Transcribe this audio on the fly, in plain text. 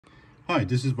Hi,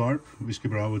 this is Barb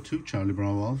WB2CBA Charlie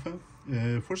Bravo Alpha.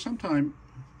 For some time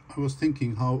I was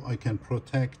thinking how I can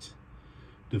protect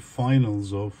the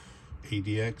finals of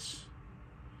ADX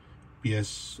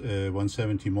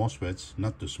BS170 Mosfets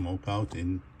not to smoke out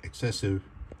in excessive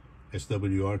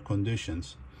SWR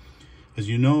conditions. As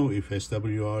you know, if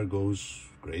SWR goes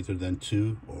greater than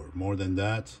 2 or more than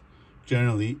that,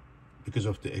 generally because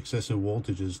of the excessive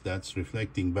voltages that's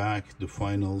reflecting back, the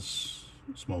finals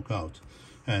smoke out.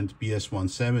 And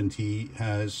BS170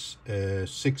 has a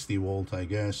 60 volt, I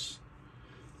guess,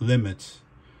 limit.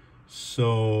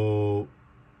 So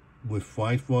with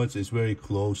 5 watts, it's very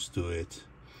close to it.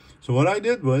 So what I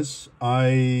did was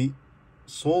I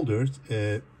soldered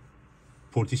a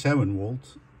 47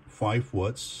 volt, 5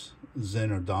 watts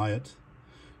Zener diode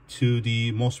to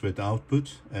the MOSFET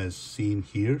output as seen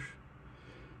here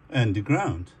and the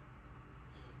ground,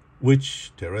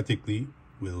 which theoretically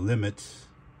will limit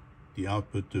the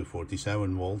output to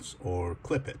 47 volts or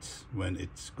clip it when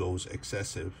it goes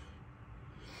excessive.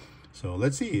 So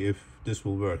let's see if this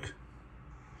will work.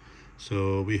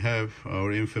 So we have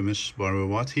our infamous Barb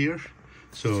WB here.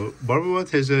 So Barb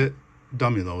WB has a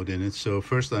dummy load in it. So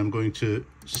first I'm going to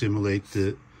simulate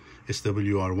the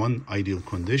SWR1 ideal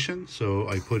condition. So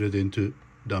I put it into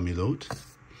dummy load.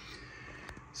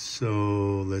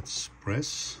 So let's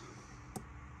press.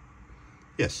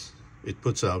 Yes, it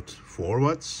puts out 4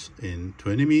 watts in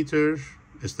 20 meters.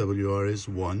 SWR is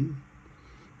 1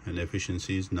 and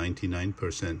efficiency is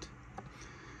 99%.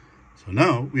 So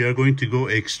now we are going to go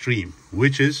extreme,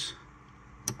 which is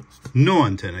no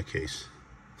antenna case.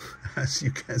 As you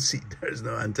can see, there's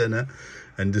no antenna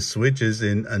and the switch is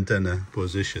in antenna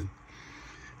position.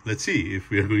 Let's see if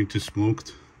we are going to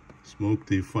smoke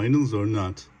the finals or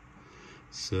not.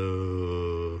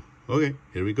 So okay,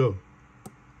 here we go.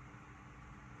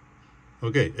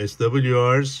 Okay,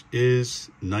 SWR's is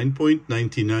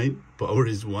 9.99, power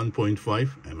is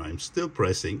 1.5, and I'm still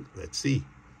pressing. Let's see.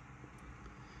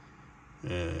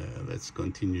 Let's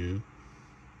continue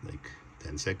like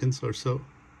 10 seconds or so.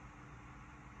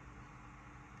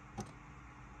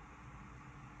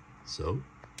 So,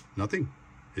 nothing.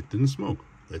 It didn't smoke.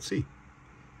 Let's see.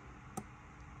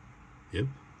 Yep,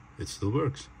 it still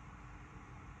works.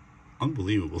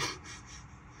 Unbelievable.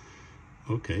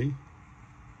 Okay.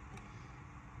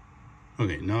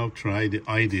 Okay, now try the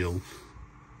ideal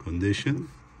condition.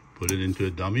 Put it into a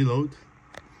dummy load.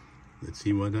 Let's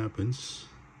see what happens.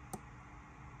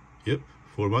 Yep,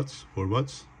 4 watts, 4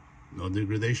 watts. No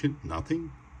degradation,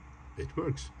 nothing. It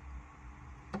works.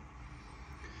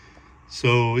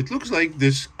 So it looks like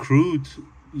this crude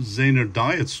Zener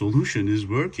diode solution is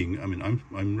working. I mean,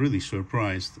 I'm really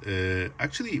surprised.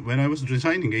 Actually, when I was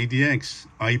designing ADX,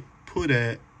 I put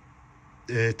a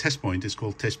test point. It's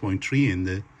called test point 3 in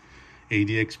the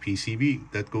ADX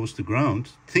PCB that goes to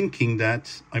ground, thinking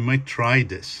that I might try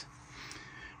this.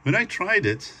 When I tried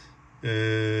it,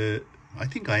 I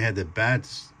think I had a bad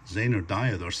Zener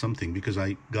diode or something because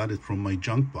I got it from my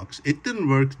junk box. It didn't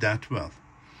work that well.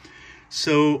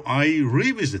 So I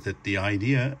revisited the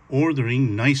idea,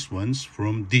 ordering nice ones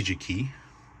from Digikey,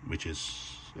 which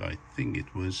is, I think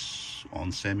it was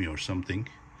Onsemi or something.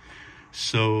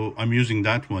 So I'm using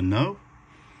that one now,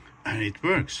 and it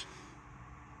works.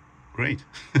 Great.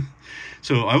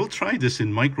 So I will try this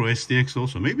in micro SDX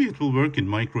also. Maybe it will work in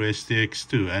micro SDX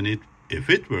too. And if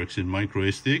it works in micro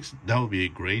SDX, that will be a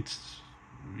great,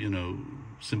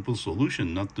 simple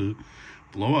solution not to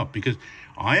blow up. Because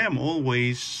I am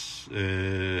always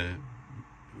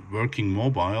working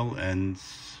mobile and,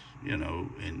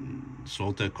 in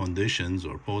SOTA conditions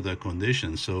or POTA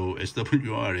conditions. So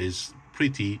SWR is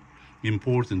pretty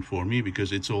important for me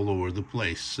because it's all over the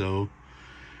place. So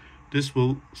this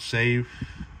will save,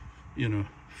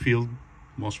 field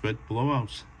MOSFET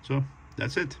blowouts. So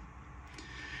that's it.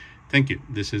 Thank you.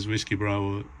 This is Whiskey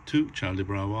Bravo 2, Charlie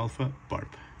Bravo Alpha, Barb.